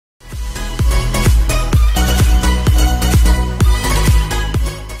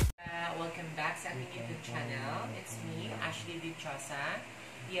Ashley Dichosa.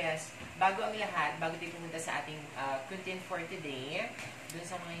 Yes, bago ang lahat, bago tayo pumunta sa ating content for today, dun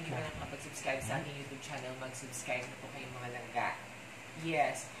sa mga hindi pa nakapag-subscribe sa ating YouTube channel, mag-subscribe na po kayong mga langga.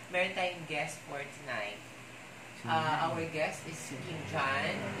 Yes, meron tayong guest for tonight. Our guest is King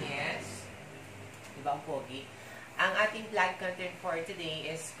John. Yes. Diba ang pogi? Ang ating vlog content for today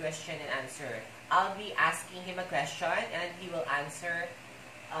is question and answer. I'll be asking him a question and he will answer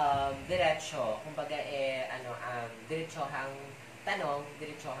diretso. Kumbaga, diretsohang tanong,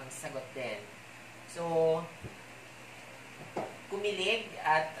 diretsohang sagot din. So, kumilig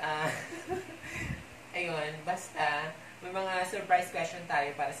at, ayun, basta, may mga surprise question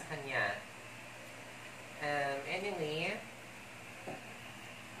tayo para sa kanya. Anyway,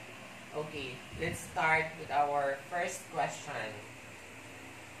 okay, let's start with our first question.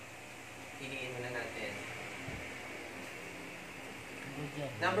 Piliin muna natin.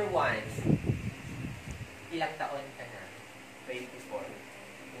 Number 1. Ilang taon ka na? 24.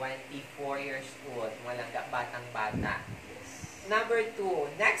 24 years old. Malangga, batang-bata. Yes. Number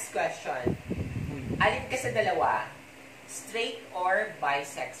 2. Next question. Alin ka sa dalawa? Straight or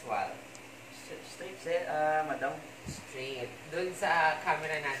bisexual? Straight, madam. Straight. Doon sa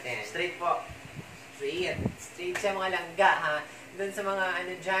camera natin. Straight po. Straight. Straight siya mga langga, ha? Doon sa mga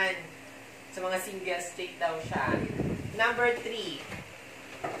ano dyan, sa mga single, straight daw siya. Number 3.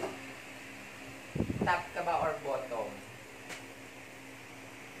 Top ka ba or bottom?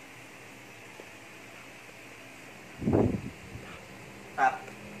 Top.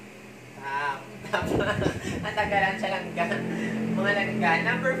 Top. Top. Ang tagalan siya langga. Mga langga.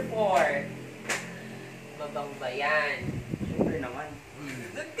 Number 4. Mabang ba yan? Siyempre naman.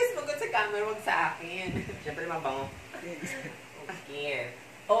 Doon ka sumagot sa camera, wag sa akin. Siyempre mabango. Okay.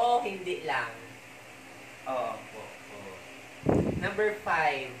 Oo, hindi lang. Oo. Number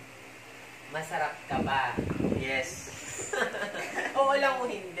 5. Masarap ka ba? Yes. Oo lang o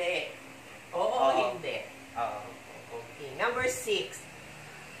hindi? Oo. Hindi. Oo. Okay. Number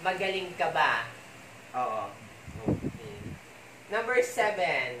 6. Magaling ka ba? Oo. Okay. Number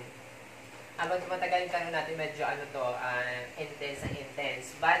 7. Matagal yung tanong natin, medyo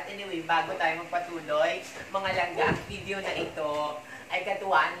intense. But anyway, bago tayo magpatuloy, mga langga, ang video na ito ay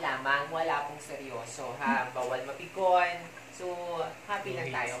katuwaan lamang, wala pong seryoso, ha? Bawal mapikon. So, happy lang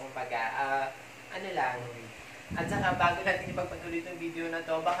tayo, kumbaga. Ano lang. At saka, bago natin ipagpatuloy itong video na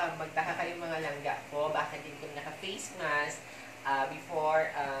to, baka magtaka kayo mga langga ko, bakit din kung naka-face mask. Before,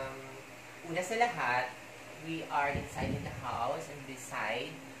 una sa lahat, we are inside in the house, on this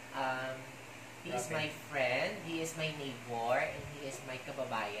side. He is my friend, he is my neighbor, and he is my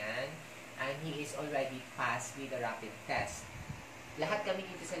kababayan, and he is already passed with the rapid test. Lahat kami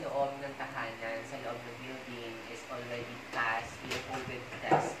dito sa loob ng tahanan, sa loob ng building, is already passed with the COVID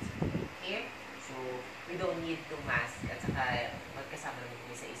test. Okay? So, we don't need to mask, at saka magkasama naman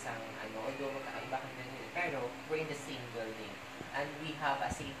kami sa isang, although magkakaiba kami na pero we're in the same building. And we have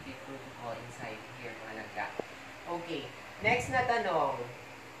a safety protocol inside here, mga langga. Okay, next na tanong.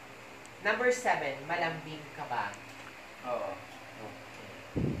 Number 7, malambing ka ba? Oo.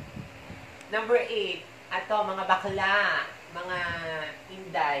 Okay. Number 8, mga bakla, mga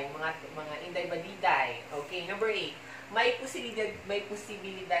inday, mga inday badiday. Okay, number 8, may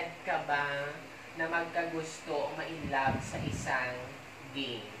posibilidad ka ba na magkagusto o ma-inlove sa isang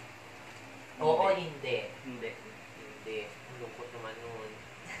gay? Oo, hindi. Hindi. Lungkot naman nun.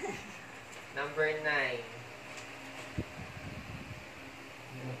 Number 9.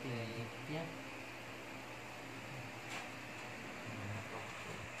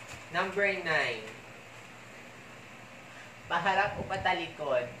 Number 9. Paharap o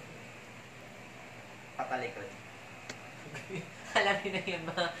patalikod? Patalikod. Alam niyo na yun,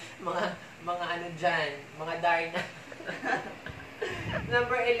 mga ano dyan, mga Darna.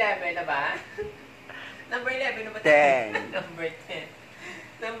 Number 11 na ba? Number 11 na ba? 10. Number 10.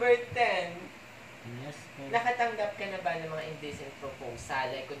 Number 10. Yes, Nakatanggap ka na ba ng mga indecent proposal?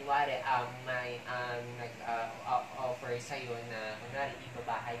 Like, kunwari, may nag-offer sa'yo na, kunwari,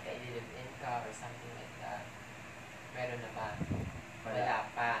 ibabahay ka, i-live-in ka, or something like that. Meron na ba? Wala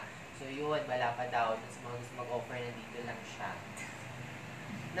pa. So, yun, wala pa daw. Sa mga gusto mag-offer, nandito lang siya.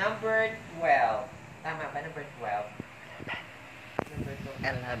 Number 12. Tama ba? Number 12? Number 12.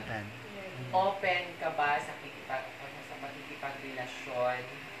 11. Open ka ba sa pakikipagrelasyon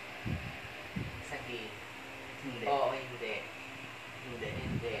sa gay? Hindi. Oo, hindi.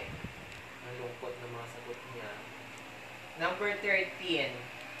 Hindi. Malungkot na mga sagot niya. Number 13.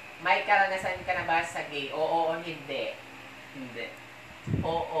 May karanasan ka na ba sa gay? Oo o hindi? Hindi.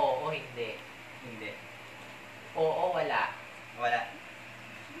 Oo o hindi? Hindi. Oo, wala. Wala.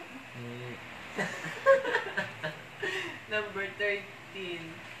 Number 13.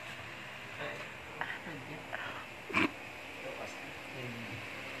 Ay.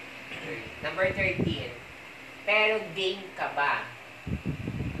 Number 13. Pero game ka ba?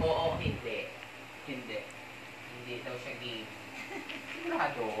 Oo, hindi. Hindi. Hindi daw siya game.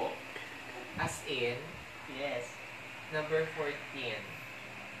 Sigurado? As in? Yes. Number 14.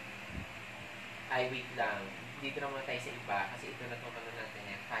 Ay, wait lang. Dito naman tayo sa iba kasi ito na itong ano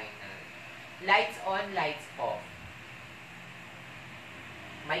natin yan. Final. Lights on, lights off.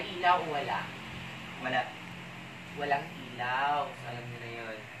 May ilaw o wala? Wala. Walang ilaw. So, alam niyo na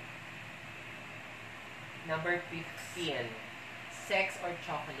yun. Number 15. Sex or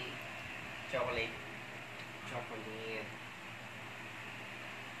chocolate? Chocolate. Chocolate.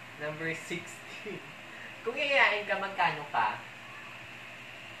 Number 16. Kung yayain ka, magkano ka?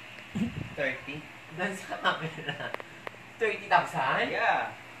 30. Doon sa camera. 30,000? Yeah.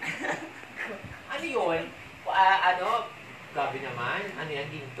 Ano yun? Ano? Gabi naman. Ano yan?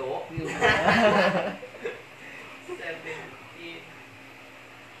 Ginto? 17.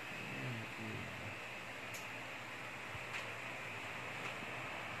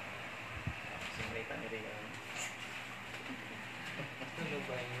 Siyempre pa nila yun. Ano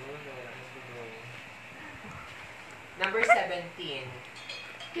ba yun? Wala na siguro. Number 17.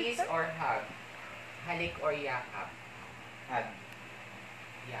 Kiss or hug? Halik or yakap? Hug.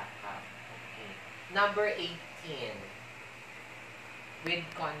 Yakap. Okay. Number 18. With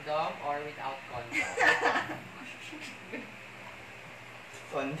condom or without condom?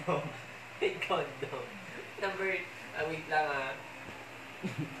 Condom. With condom. Number, wait lang ah.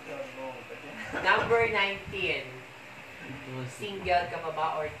 Number 19. Single ka pa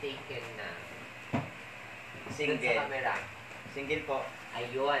ba or taken na? Doon sa Single. camera. Single po.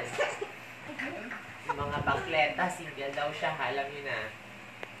 Ayun. Yung mga bakleta, single daw siya. Alam nyo na.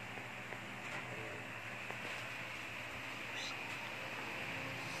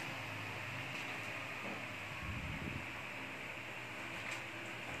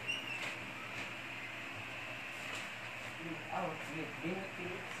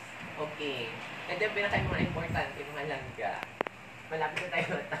 Okay. And then, pinaka yung mga importante, mga langga. Malapit na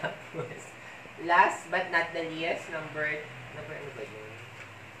tayo matapos. Last but not the least, number ano ba yun?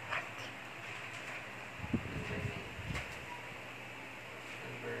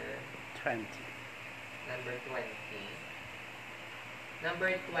 Number 20. Number 20. Number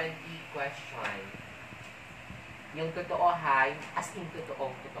 20 question. Yung totoo ha, as in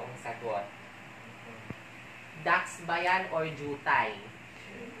totoong sagot. Dax ba yan or jutay?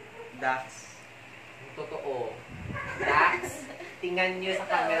 Dax. Yung totoo. Dax? Tingnan nyo sa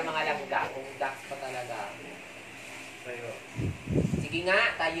camera mga langga kung dax pa talaga. Tayo. Sige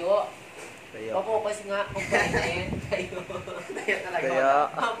nga, tayo. Tayo. Focus nga kung paano tayo. Tayo talaga.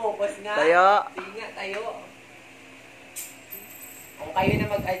 Tayo. Focus nga. Tayo. Sige nga, tayo. Kung kayo na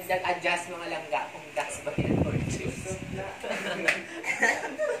mag-adjust mga langga kung dax ba yan or juice.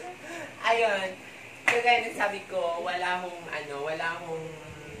 Ayun. Kaya ng sabi ko, wala akong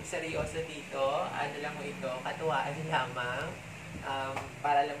seryoso dito. Ano lang mo ito, katuwaan lamang.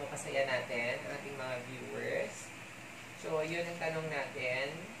 Para lang mo kasaya natin, ang ating mga viewers. So, yun ang tanong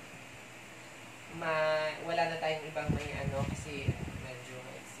natin. Wala na tayong ibang may kasi medyo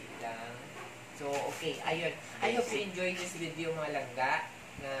maiksi lang. So, okay. Ayun. I hope you enjoyed this video, mga langga.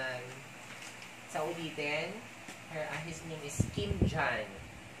 Sa ulitin, his name is Kim Jan.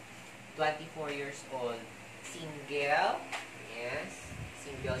 24 years old. Single. Yes.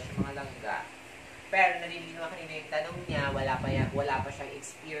 Single siya, mga langga. Pero narinig naman kanina yung tanong niya, wala pa siyang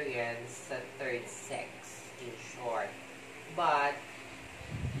experience sa third sex, in short. But,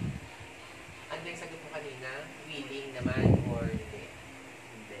 ano yung sagot mo kanina? Willing naman or hindi?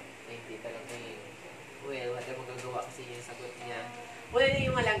 Hindi talaga yun. Well, wala magagawa kasi yung sagot niya. Wala na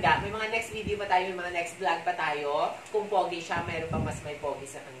yung malangga. May mga next video pa tayo, may mga next vlog pa tayo. Kung pogi siya, mayroon pang mas may pogi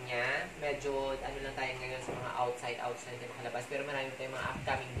sa kanya. Medyo, lang tayo ngayon sa mga outside na makalabas. Pero marami pa tayong mga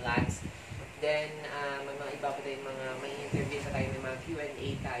upcoming vlogs. Then, may mga iba pa tayong may interview pa tayo, may mga Q&A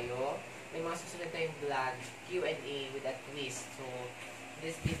tayo. May mga susunod tayong vlog, Q&A with a twist. So,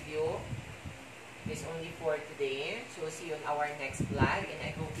 this video is only for today. So, see you on our next vlog. And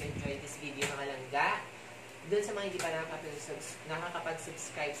I hope you enjoyed this video, mga langga. Doon sa mga hindi pa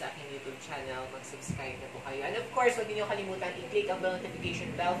nakakapag-subscribe sa aking YouTube channel, mag-subscribe na po kayo. And of course, huwag niyo kalimutan i-click ang bell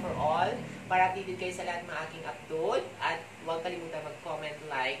notification bell for all para updated kayo sa lahat ng aking upload. At huwag kalimutan mag-comment,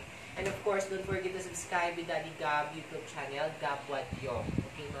 like. And of course, don't forget to subscribe with Daddy Gab YouTube channel, Gab What Yo.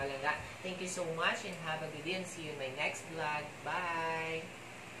 Okay, mga langga. Thank you so much and have a good day and see you in my next vlog. Bye!